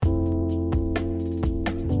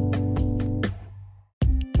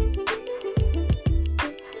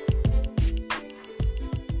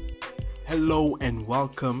Hello and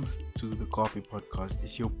welcome to the Coffee Podcast.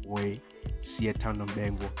 It's your boy Sia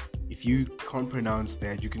Tandombengo. If you can't pronounce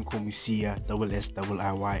that, you can call me Sia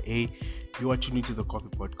SSIIYA. You are tuning to the Coffee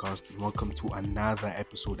Podcast and welcome to another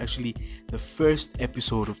episode. Actually, the first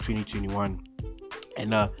episode of 2021.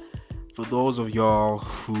 And for those of y'all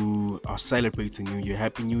who are celebrating New Year,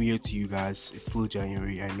 Happy New Year to you guys. It's still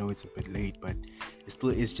January. I know it's a bit late, but it still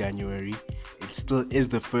is January. It still is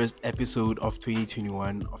the first episode of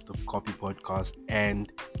 2021 of the Coffee Podcast.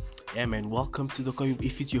 And yeah, man, welcome to the Coffee.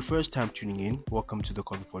 If it's your first time tuning in, welcome to the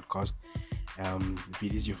Coffee Podcast. If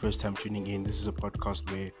it is your first time tuning in, this is a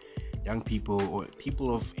podcast where young people or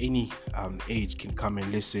people of any age can come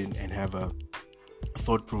and listen and have a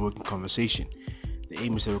thought-provoking conversation. The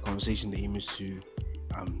aim is to have a conversation. The aim is to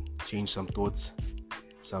change some thoughts,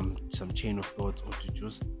 some chain of thoughts, or to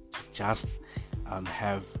just have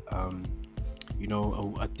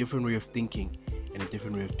a different way of thinking and a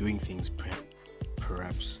different way of doing things,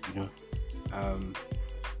 perhaps.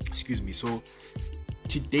 Excuse me. So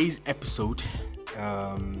today's episode,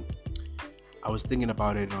 I was thinking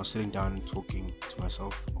about it and I was sitting down and talking to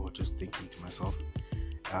myself, or just thinking to myself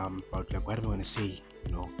about like what am I going to say,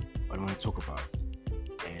 what am I going to talk about.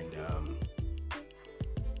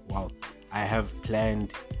 Well, I have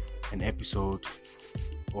planned an episode,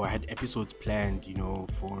 or I had episodes planned,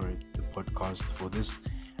 for the podcast for this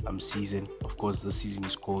season. Of course, this season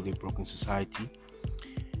is called A Broken Society,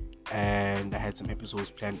 and I had some episodes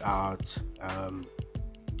planned out.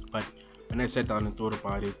 But when I sat down and thought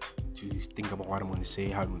about it, to think about what I'm going to say,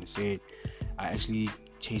 how I'm going to say it, I actually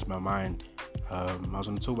changed my mind. I was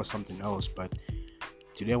going to talk about something else, but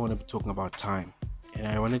today I want to be talking about time. And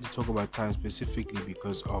I wanted to talk about time specifically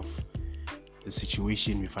because of the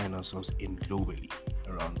situation we find ourselves in globally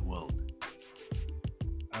around the world.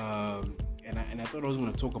 And I thought I was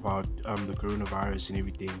going to talk about the coronavirus and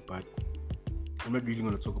everything, but I'm not really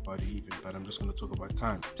going to talk about it even, but I'm just going to talk about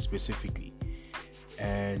time specifically.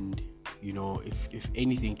 And, if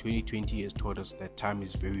anything, 2020 has taught us that time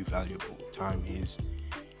is very valuable. Time is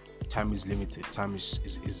limited. Time is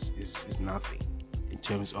nothing in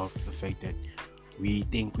terms of the fact that we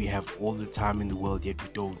think we have all the time in the world, yet we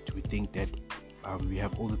don't. We think that we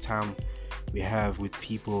have all the time we have with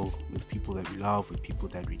people that we love, with people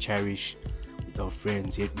that we cherish, with our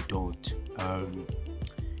friends, yet we don't.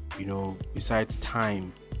 Besides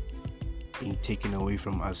time being taken away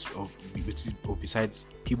from us, or besides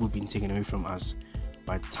people being taken away from us,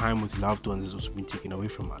 but time with loved ones has also been taken away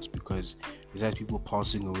from us, because besides people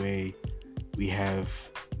passing away, we have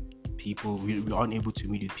people, we aren't able to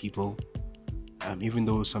meet with people. Even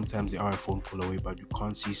though sometimes they are a phone call away, but you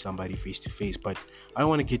can't see somebody face to face. But I don't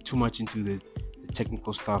want to get too much into the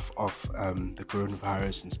technical stuff of the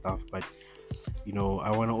coronavirus and stuff. But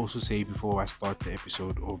I want to also say, before I start the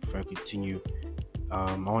episode, or before I continue,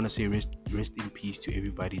 I want to say rest in peace to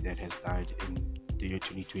everybody that has died in the year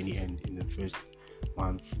 2020 and in the first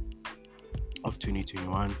month of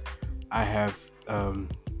 2021. I have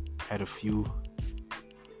had a few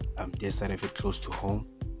deaths that I've had close to home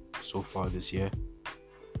so far this year,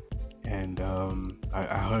 and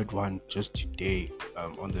I heard one just today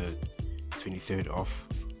on the 23rd of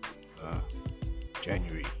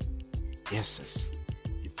January. Yes,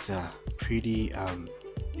 it's pretty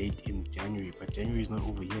late in January, but January is not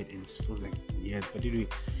over yet, and it feels like years. But anyway,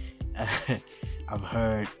 I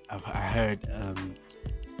heard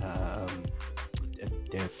a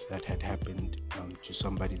death that had happened to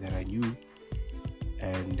somebody that I knew.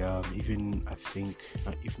 And even I think,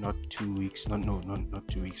 if not 2 weeks, not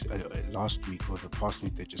 2 weeks, last week or the past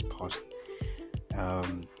week that just passed, a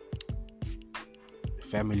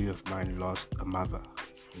family of mine lost a mother,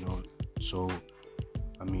 so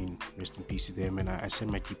rest in peace to them, and I send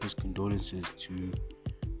my deepest condolences to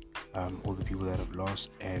all the people that have lost,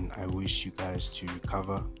 and I wish you guys to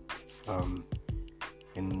recover,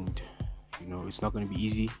 and it's not going to be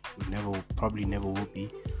easy. It probably never will be,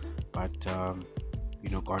 but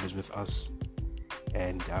God is with us,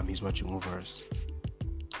 and He's watching over us.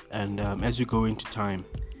 And as we go into time,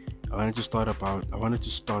 I wanted to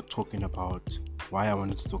start talking about why I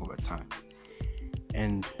wanted to talk about time.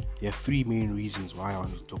 And there are three main reasons why I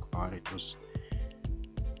wanted to talk about it.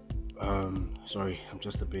 Sorry, I'm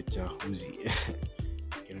just a bit woozy,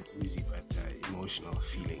 getting woozy, but emotional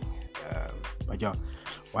feeling. But yeah,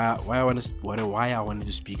 why I wanted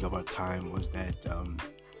to speak about time was that.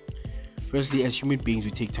 Firstly, as human beings,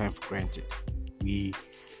 we take time for granted. We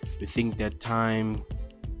think that time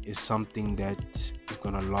is something that is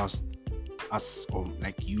gonna last us, or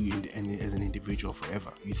like you and as an individual,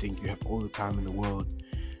 forever. You think you have all the time in the world.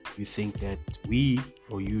 You think that we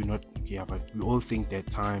all think that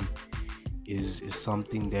time is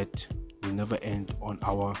something that will never end on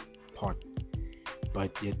our part,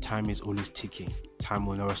 but yet time is always ticking. Time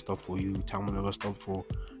will never stop for you. Time will never stop for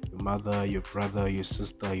your mother, your brother, your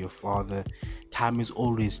sister, your father. Time is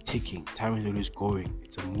always ticking. Time is always going.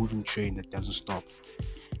 It's a moving train that doesn't stop.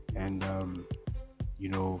 And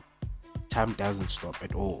time doesn't stop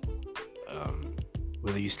at all.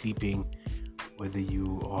 Whether you're sleeping, whether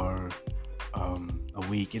you are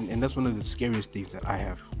awake, and that's one of the scariest things that I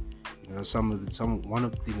have. One of the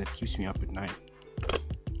things that keeps me up at night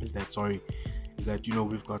is that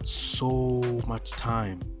we've got so much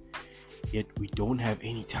time, yet we don't have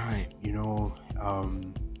any time.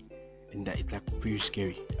 And that it's like pretty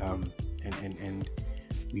scary. And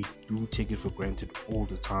we do take it for granted all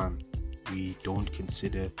the time. We don't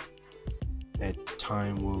consider that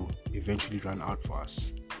time will eventually run out for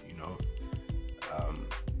us.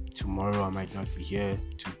 Tomorrow I might not be here.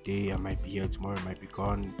 Today I might be here. Tomorrow I might be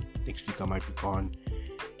gone. Next week I might be gone.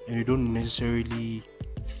 And we don't necessarily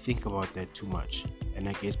think about that too much. And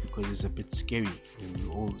I guess because it's a bit scary.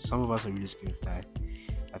 And some of us are really scared of that.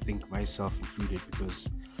 I think myself included, because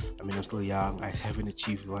I'm still young. I haven't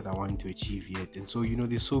achieved what I want to achieve yet. And so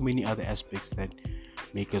there's so many other aspects that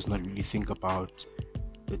make us not really think about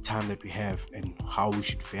the time that we have and how we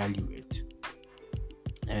should value it.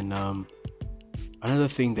 And another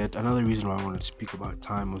reason why I wanted to speak about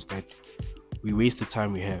time was that we waste the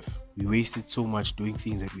time we have. We wasted so much doing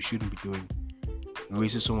things that we shouldn't be doing. We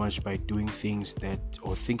wasted so much by doing things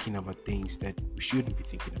or thinking about things that we shouldn't be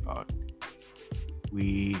thinking about.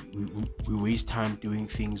 We waste time doing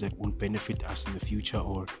things that won't benefit us in the future,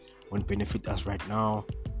 or won't benefit us right now,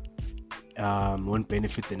 won't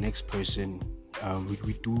benefit the next person.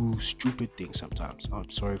 We do stupid things sometimes. I'm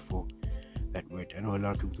sorry for that word. I know a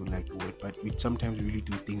lot of people don't like the word, but we sometimes really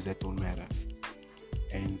do things that don't matter,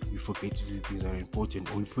 and we forget to do things that are important,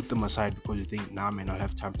 or we put them aside because we think, nah man, I'll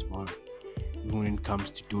have time tomorrow. Even when it comes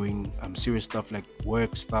to doing serious stuff like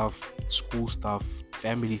work stuff, school stuff,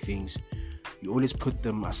 family things, you always put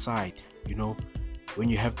them aside. When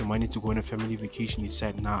you have the money to go on a family vacation, you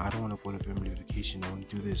decide, nah, I don't want to go on a family vacation, I want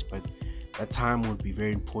to do this. But that time would be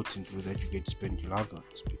very important that you get to spend with your loved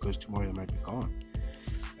ones, because tomorrow they might be gone.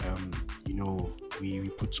 We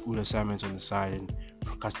put school assignments on the side and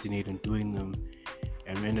procrastinate on doing them,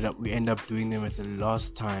 and we end up doing them at the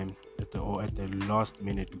last time, at the last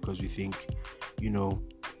minute, because we think,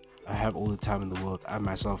 I have all the time in the world. I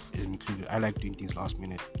myself included, I like doing things last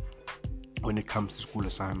minute. When it comes to school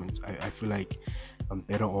assignments, I feel like I'm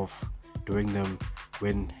better off doing them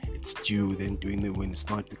when it's due than doing them when it's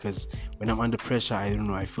not, because when I'm under pressure,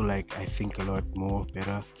 I feel like I think a lot more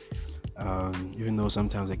better. Even though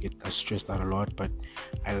sometimes I get stressed out a lot, but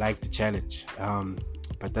I like the challenge.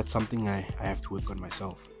 But that's something I have to work on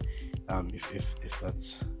myself. If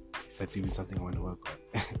that's even something I want to work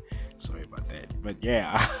on. Sorry about that. But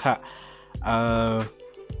yeah,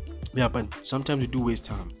 but sometimes we do waste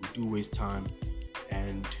time.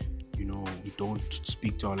 And we don't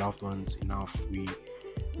speak to our loved ones enough. We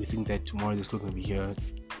think that tomorrow they're still going to be here,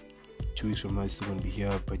 2 weeks from now they're still going to be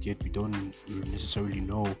here, but yet we don't necessarily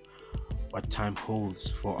know what time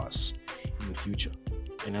holds for us in the future.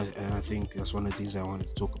 And I think that's one of the things I wanted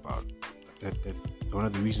to talk about. That one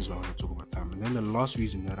of the reasons why I wanted to talk about time. And then the last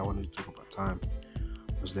reason that I wanted to talk about time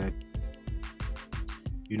was that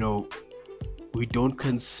we are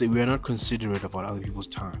not considerate about other people's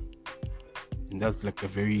time. And that's like a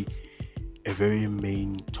very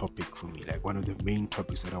main topic for me, like one of the main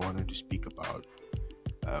topics that I wanted to speak about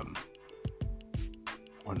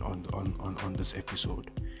on this episode,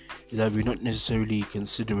 is that we're not necessarily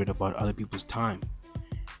considerate about other people's time,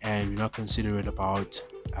 and we're not considerate about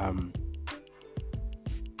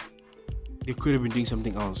they could have been doing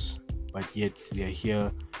something else, but yet they are here,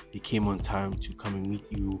 they came on time to come and meet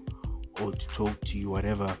you or to talk to you,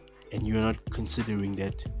 whatever, and you're not considering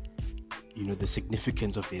that the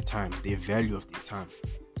significance of their time, their value of their time.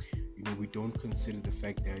 We don't consider the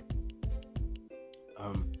fact that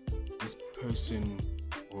this person,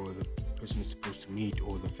 or the person we're supposed to meet,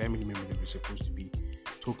 or the family member that we're supposed to be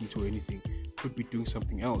talking to or anything, could be doing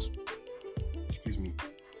something else. Excuse me.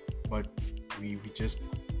 But we just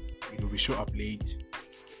we show up late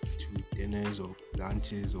to dinners or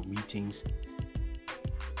lunches or meetings.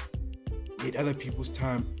 Yet other people's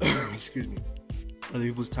time excuse me, other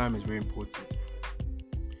people's time is very important,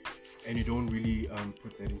 and you don't really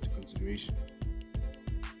put that into consideration.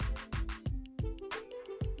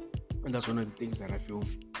 And that's one of the things that I feel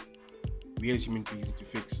we as human beings need to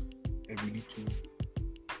fix, and we need to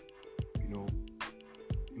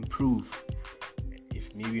improve,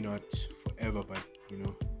 if maybe not forever, but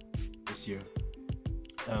this year.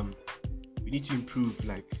 We we need to improve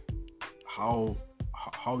like how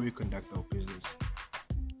we conduct our business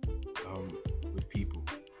with people,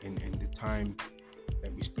 and the time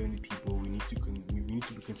that we spend with people. We need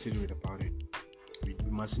to be considerate about it. We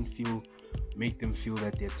mustn't make them feel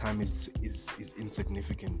that their time is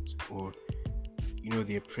insignificant, or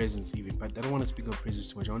their presence even. But I don't want to speak about presence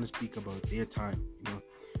too much. I want to speak about their time.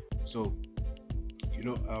 So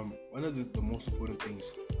one of the most important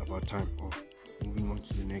things about time, or moving on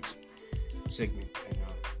to the next segment, and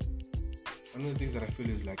one of the things that I feel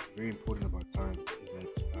is like very important about time is that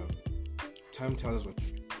time tells us what to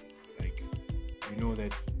do. Like,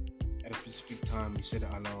 that at a specific time you set an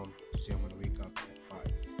alarm to say, I'm going to wake up at 5,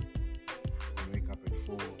 I'm going to wake up at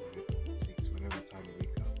 4, I'm going to wake up at 6, whatever time you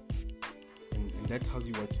wake up, and that tells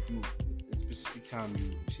you what to do. At a specific time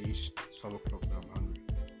you say, it's 12 o'clock now, I'm hungry.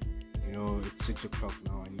 It's 6 o'clock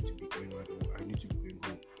now, I need to be going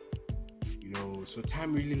home. So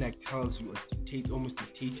time really like tells you, or almost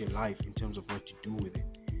dictates your life in terms of what to do with it.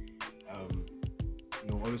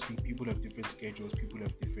 Obviously people have different schedules, people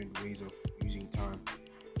have different ways of using time.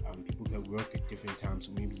 People that work at different times,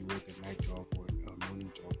 so maybe you work a night job or a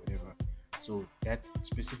morning job, whatever. So that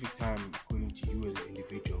specific time, according to you as an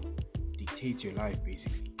individual, dictates your life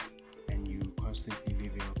basically, and you constantly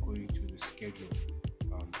living according to the schedule.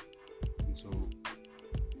 And so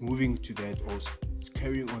moving to that, or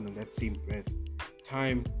carrying on that same breath,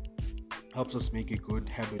 time helps us make a good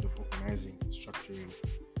habit of organizing and structuring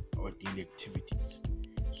our daily activities.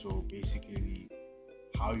 So basically,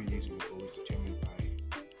 how your days will go is determined by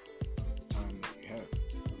the time that you have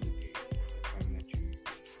on the day, the time that you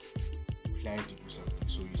plan to do something.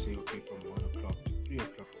 So you say, okay, from 1 o'clock to 3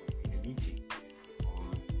 o'clock I'm in a meeting, or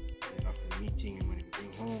then after the meeting I'm going to be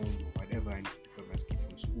going home, or whatever, I need to pick up my kid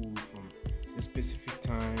from school from a specific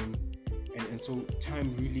time. And so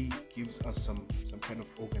time really gives us some kind of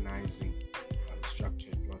organizing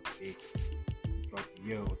structure throughout the day, throughout the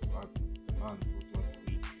year, or throughout the month, or throughout the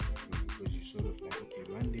week. Because you sort of like, okay,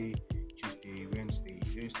 Monday, Tuesday, Wednesday,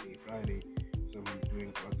 Thursday, Friday, so I'm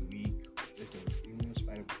doing throughout the week. This and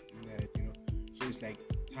Friday, doing that. So it's like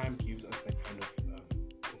time gives us that kind of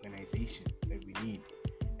organization that we need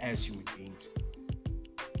as human beings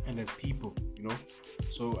and as people.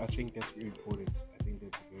 So I think that's very important. I think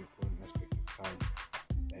that's a very important aspect of time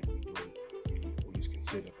that we don't really always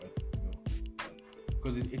consider, but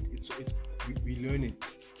because we learn it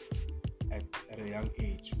at a young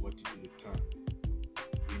age what to do with time.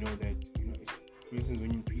 For instance,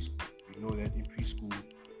 when you're in preschool, you know that in preschool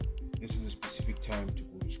this is a specific time to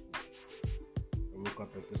go to school. I woke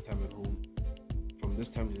up at this time at home. From this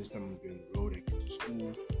time to this time I'm going on the road. I get to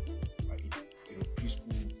school. I eat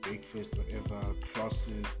preschool, breakfast, whatever,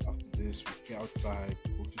 classes. After this, we play outside,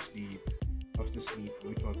 go to sleep. After sleep,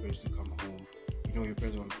 wait for our parents to come home. Your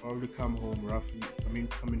parents will probably come home roughly,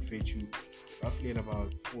 come and fetch you roughly at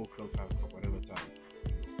about 4 o'clock, 5 o'clock, whatever time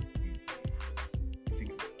you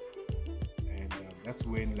think about. And that's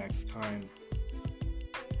when like time,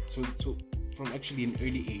 so from actually an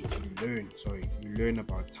early age you learn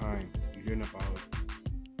about time, you learn about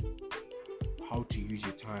how to use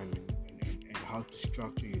your time, and how to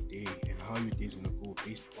structure your day, and how your day is going to go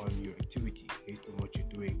based on your activities, based on what you're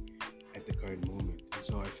doing at the current moment. And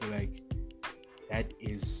so I feel like that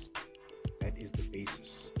is the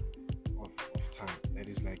basis of time. That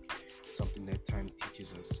is like something that time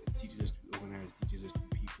teaches us. It teaches us to be organized, teaches us to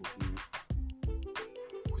be people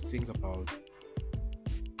who think about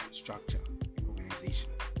structure and organization.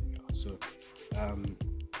 So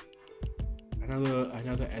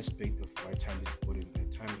another aspect of why time is important,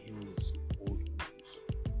 that time heals all wounds.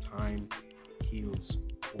 Time heals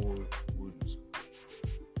all wounds.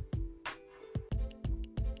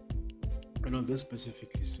 And on this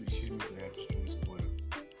specifically, so excuse me for that, just doing some water.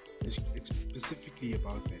 It's specifically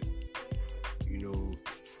about that.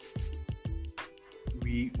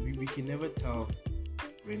 We can never tell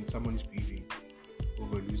when someone is grieving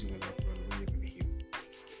over losing a loved one when they're going to heal.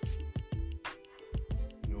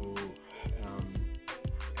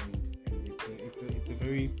 And it's a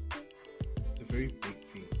very big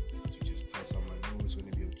thing to just tell someone, no, it's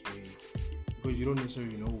going to be okay, because you don't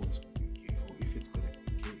necessarily know what's going to be okay, or if it's going to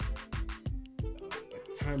be okay. But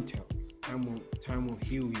time tells. Time will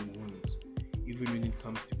heal your wounds, even when it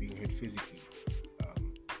comes to being hurt physically.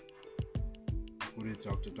 Go to the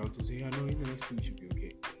doctor will say, yeah, no, in the next 2 weeks you'll be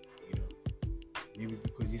okay. Maybe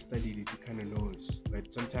because he studied it, he kind of knows.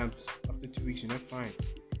 But sometimes after 2 weeks you're not fine,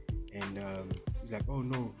 and he's like, oh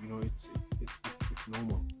no, it's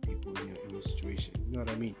normal, people in your situation. You know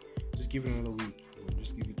what I mean? Just give it another week.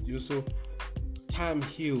 Just give it. So time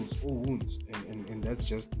heals all wounds, and that's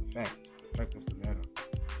just the fact of the matter.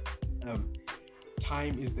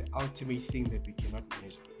 time is the ultimate thing that we cannot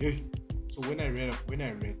measure. Yeah. So when I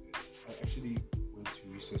read this, I actually went to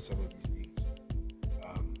research some of these things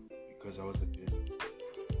because I was a bit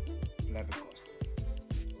flabbergasted. I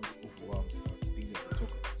was overwhelmed about the things that we talk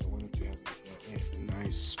about. So I wanted to have a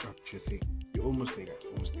nice structure thing. You're almost there, guys.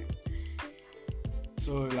 Almost there.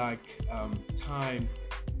 So time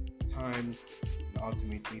is the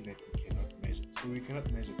ultimate thing that we cannot measure. So we cannot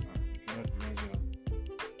measure time. We cannot measure.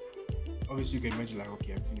 Obviously, you can measure I have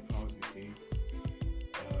 24 hours in a day.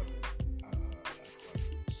 I've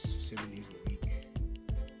got 7 days in a week,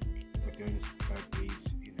 but 365 days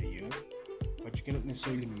in a year. But you cannot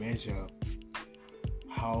necessarily measure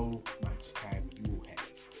how much time you have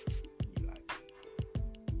in your life.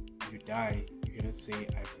 When you die, you cannot say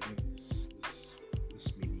I've lived this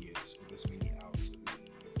many years, or this many hours, or this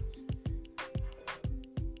many minutes.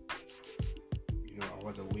 I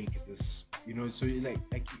was awake at this. So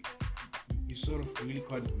you sort of really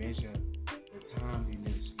can't measure the time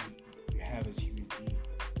you have as human being,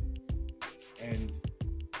 and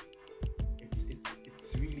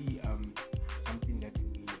it's really something that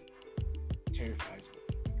really terrifies me,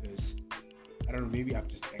 because I don't know, maybe I'm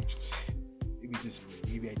just anxious. Maybe it's just me.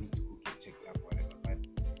 Maybe I need to go get checked up, whatever. But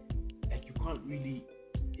you can't really.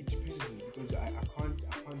 It depresses me because I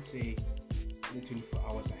can't say in the 24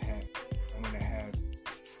 hours I have, I'm gonna have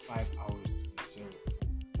 5 hours to serve,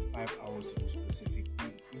 5 hours to do specific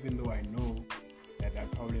things, even though I know that I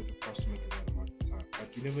probably have approximately that amount of time.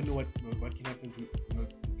 But you never know what can happen during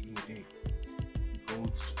the day. You go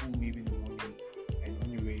to school maybe in the morning, and on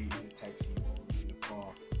your way in the taxi or in the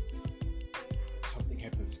car, something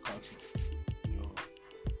happens, car accident.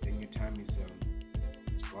 Then your time is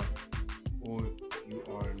gone, or you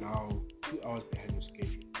are now 2 hours behind your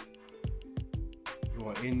schedule. You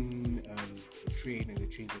are in the train, and the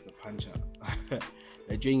train gets a puncture.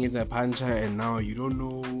 The train gets a puncture, and now you don't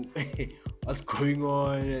know what's going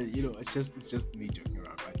on. It's just me joking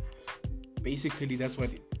around, right? Basically, that's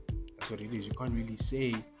what it is. You can't really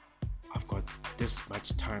say I've got this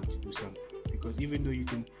much time to do something, because even though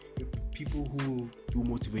people who do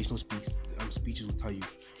motivational speeches will tell you,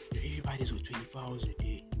 everybody's got 24 hours a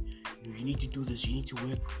day. You need to do this. You need to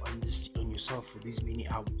work on yourself for these many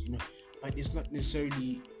hours. But it's not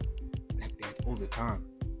necessarily like that all the time,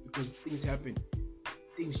 because things happen,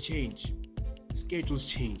 things change, schedules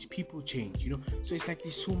change, people change. So it's like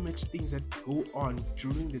there's so much things that go on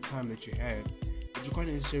during the time that you have, but you can't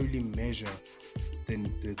necessarily measure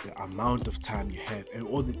the amount of time you have, and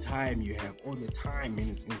all the time you have, all the time in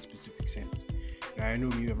a specific sense. Now, I know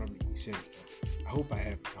maybe I'm not making sense, but I hope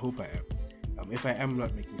I am. If I am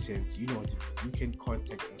not making sense, you know what to do. You can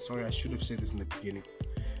contact us. Sorry, I should have said this in the beginning.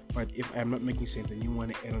 But if I'm not making sense and you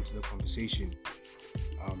want to add on to the conversation,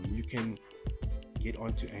 you can get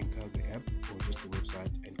onto Anchor, the app, or just the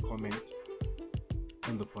website, and comment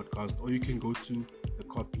on the podcast, or you can go to the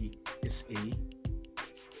Copy SA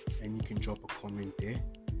and you can drop a comment there.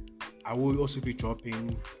 I will also be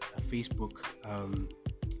dropping a Facebook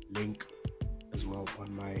link as well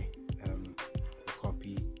on my the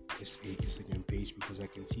Copy SA Instagram page, because I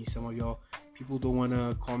can see some of y'all people don't want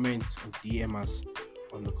to comment or DM us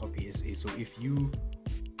on the Copy SA. So if you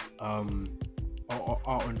are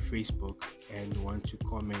on Facebook and want to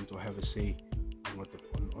comment or have a say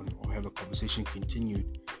on or have a conversation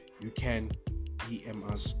continued, you can DM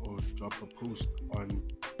us or drop a post on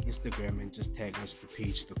Instagram and just tag us the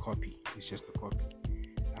page, the Copy. It's just the Copy,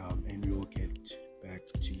 and we will get back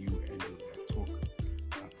to you and we'll talk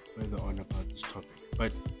further on about this topic.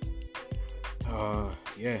 But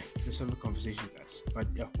let's have a conversation, guys. But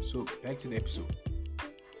so back to the episode.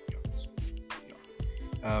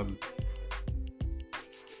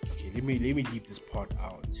 Okay, let me leave this part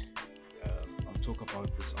out. I'll talk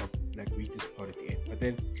about this. I'll read this part at the end. But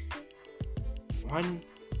then one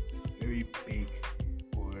very big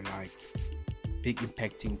big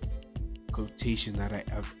impacting quotation that I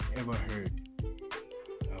have ever heard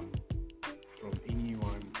from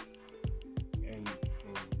anyone and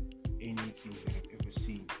from anything that I've ever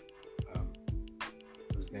seen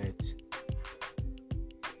was that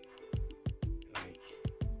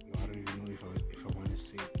I don't even know if I want to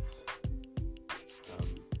say this.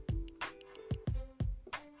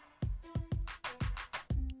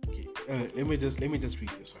 Let me just read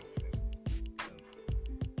this one first.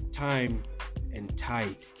 Time and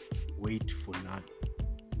tide wait for none.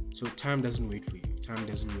 So time doesn't wait for you. Time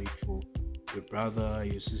doesn't wait for your brother,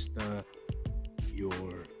 your sister,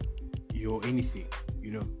 your anything.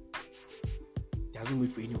 Doesn't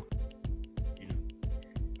wait for anyone.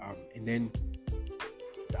 And then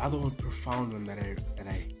the other one, profound one that I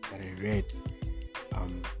read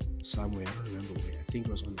somewhere, I don't remember where, I think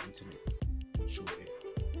it was on the internet, I'm not sure where,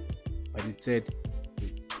 but it said the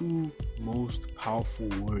two most powerful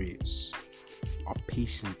warriors are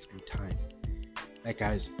patience and time. Like,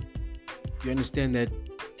 guys, do you understand that,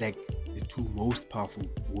 like, the two most powerful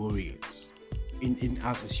warriors in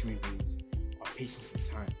us as human beings are patience and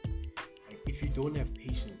time? Like, if you don't have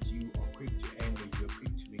patience, you are quick to anger, you are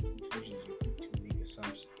quick to make conclusions, you're quick to make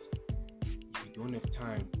assumptions. If you don't have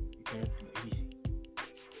time, you cannot do anything.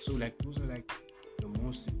 So, like, those are like the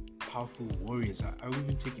most powerful warriors. I would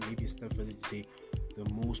even take it maybe a step further to say the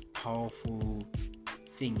most powerful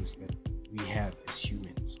things that we have as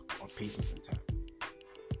humans are patience and time.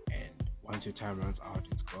 And once your time runs out,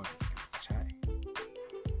 it's gone. It's chai.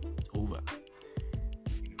 It's over.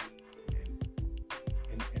 You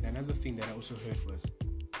know. And another thing that I also heard was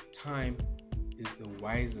time is the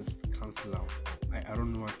wisest counselor. I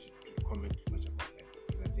don't know what to comment too much about that,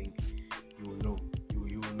 because I think you will know.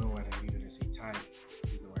 You will know what I mean when I say time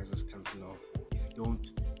is the wisest counselor. If you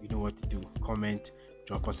don't, you know what to do. Comment,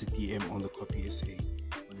 drop us a DM on the Copy SA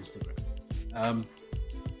on Instagram.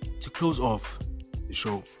 To close off the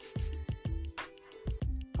show,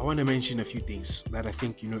 I want to mention a few things that I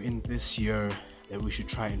think, in this year that we should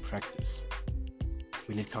try and practice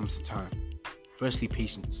when it comes to time. Firstly,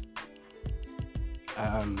 patience.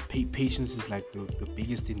 Patience is like the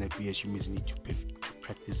biggest thing that we as humans need to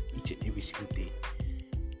practice each and every single day.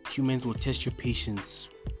 Humans will test your patience.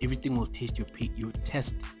 Everything will test your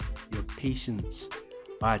patience,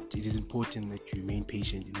 but it is important that you remain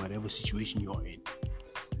patient in whatever situation you're in.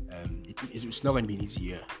 It's not going to be an easy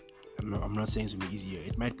year. I'm not saying it's going to be easy year.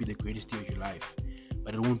 It might be the greatest year of your life,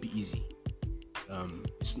 but it won't be easy.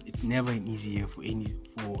 It's never an easy year for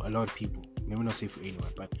a lot of people. Maybe not say for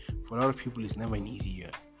anyone, but for a lot of people, it's never an easy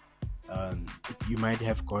year. You might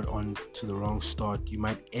have got on to the wrong start. You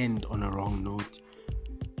might end on a wrong note.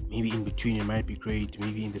 Maybe in between it might be great.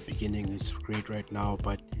 Maybe in the beginning it's great right now,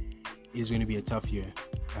 but it's going to be a tough year.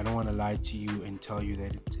 I don't want to lie to you and tell you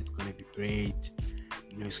that it's going to be great.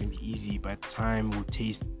 It's going to be easy, but time will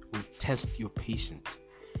test your patience.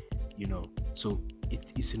 So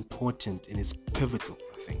it is important and it's pivotal,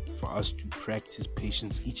 I think, for us to practice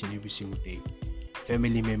patience each and every single day.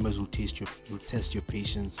 Family members will test your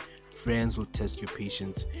patience. Friends will test your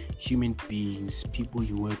patience. Human beings, people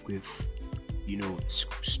you work with,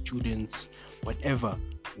 students, whatever,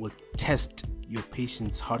 will test your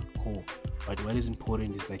patience hardcore. But what is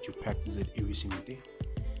important is that you practice it every single day.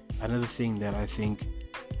 Another thing that I think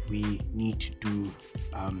we need to do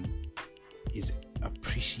is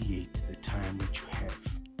appreciate the time that you have.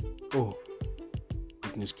 Oh,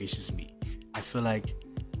 goodness gracious me. I feel like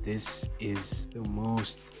this is the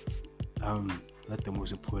most, not the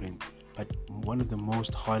most important, but one of the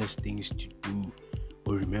most hardest things to do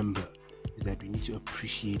or remember is that we need to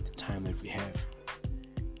appreciate the time that we have.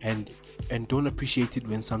 And don't appreciate it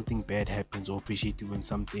when something bad happens, or appreciate it when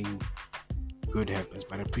something good happens,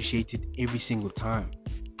 but appreciate it every single time.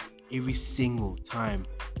 Every single time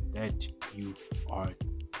that you are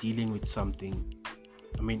dealing with something.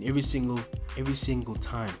 Every single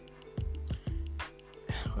time.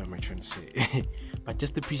 What am I trying to say? But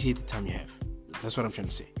just appreciate the time you have. That's what I'm trying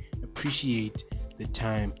to say. Appreciate the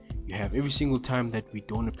time you have. Every single time that we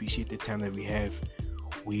don't appreciate the time that we have,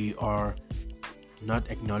 we are not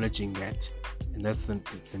acknowledging that. And that's the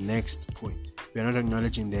next point. We are not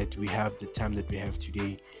acknowledging that we have the time that we have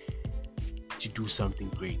today to do something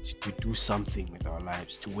great, to do something with our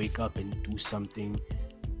lives, to wake up and do something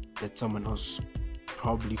that someone else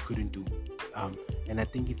probably couldn't do. And I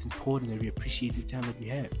think it's important that we appreciate the time that we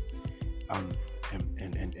have,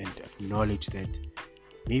 and acknowledge that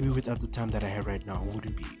maybe without the time that I have right now, I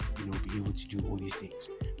wouldn't be able to do all these things.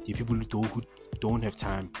 There are people who don't have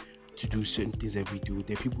time to do certain things that we do.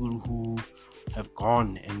 There are people who have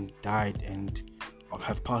gone and died and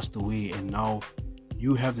have passed away, and now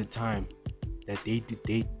you have the time that they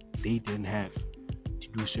didn't have to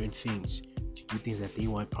do certain things, to do things that they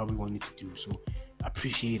probably wanted to do. So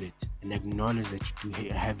appreciate it and acknowledge that you do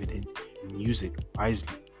have it, and use it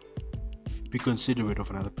wisely. Be considerate of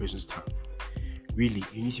another person's time. Really,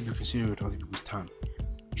 you need to be considerate of other people's time.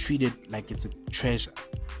 Treat it like it's a treasure.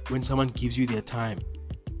 When someone gives you their time,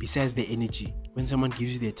 besides their energy, when someone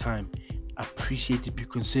gives you their time, appreciate it, be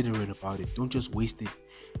considerate about it. Don't just waste it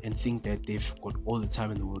and think that they've got all the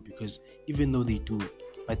time in the world, because even though they do,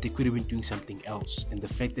 but they could have been doing something else. And the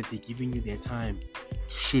fact that they're giving you their time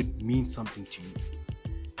should mean something to you.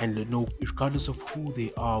 And regardless of who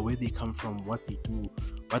they are, where they come from, what they do,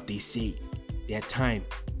 what they say, their time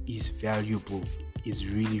is valuable, is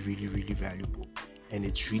really, really, really valuable. and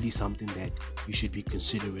it's really something that you should be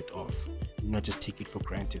considerate of, not just take it for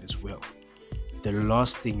granted as well. The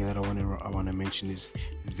last thing that I want to mention is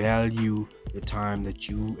value the time that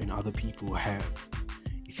you and other people have.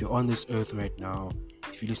 If you're on this earth right now,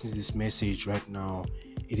 if you listen to this message right now,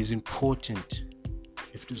 it is important,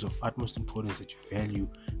 if it is of utmost importance, that you value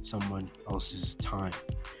someone else's time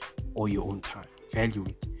or your own time. Value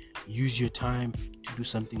it. Use your time to do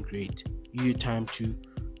something great. Use your time to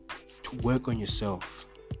work on yourself.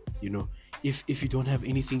 If you don't have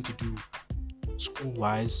anything to do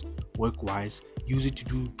school-wise, work-wise, use it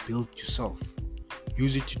to build yourself.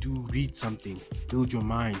 Use it to read something, build your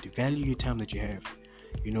mind. Value your time that you have.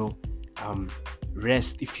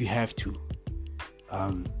 Rest if you have to.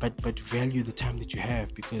 But value the time that you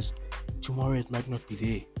have, because tomorrow it might not be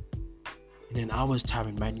there. In an hour's time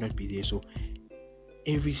it might not be there. So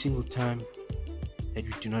every single time that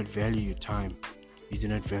you do not value your time, you do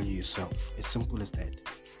not value yourself. As simple as that.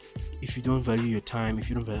 If you don't value your time, if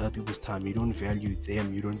you don't value other people's time, you don't value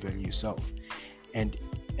them, you don't value yourself. And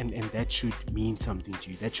that should mean something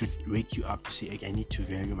to you. That should wake you up to say, I need to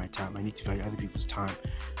value my time. I need to value other people's time.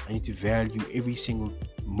 I need to value every single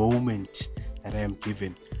moment that I am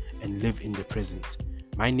given and live in the present.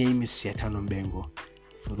 My name is Siatano Mbengo.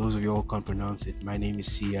 For those of you who can't pronounce it, my name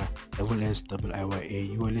is Sia,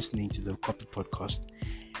 SSIIYA. You are listening to the Copy Podcast,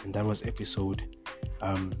 and that was episode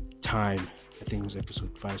time. I think it was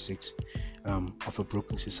episode 5-6 of A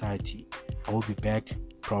Broken Society. I will be back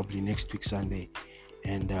probably next week Sunday,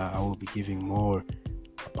 and I will be giving more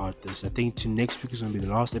about this. I think next week is going to be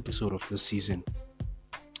the last episode of this season,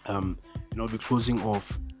 and I'll be closing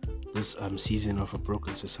off this season of A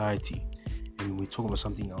Broken Society, and we talk about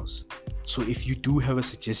something else. So if you do have a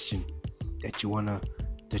suggestion if you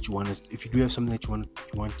do have something that you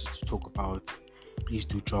want us to talk about, please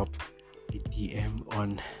do drop a DM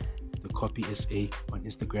on the Copy SA on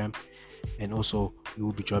Instagram, and also we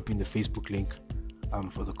will be dropping the Facebook link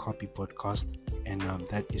for the Copy Podcast, and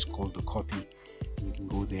that is called The Copy. You can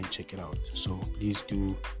go there and check it out. So please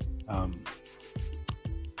do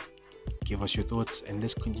give us your thoughts, and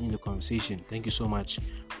let's continue the conversation. Thank you so much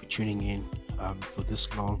for tuning in for this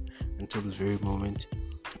long, until this very moment.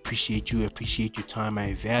 Appreciate your time.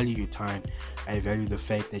 I value your time. I value the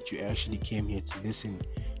fact that you actually came here to listen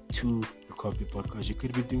to the Copy Podcast. You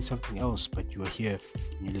could be doing something else, but you are here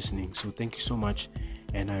and you're listening. So thank you so much,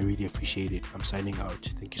 and I really appreciate it. I'm signing out.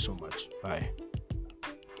 Thank you so much. Bye.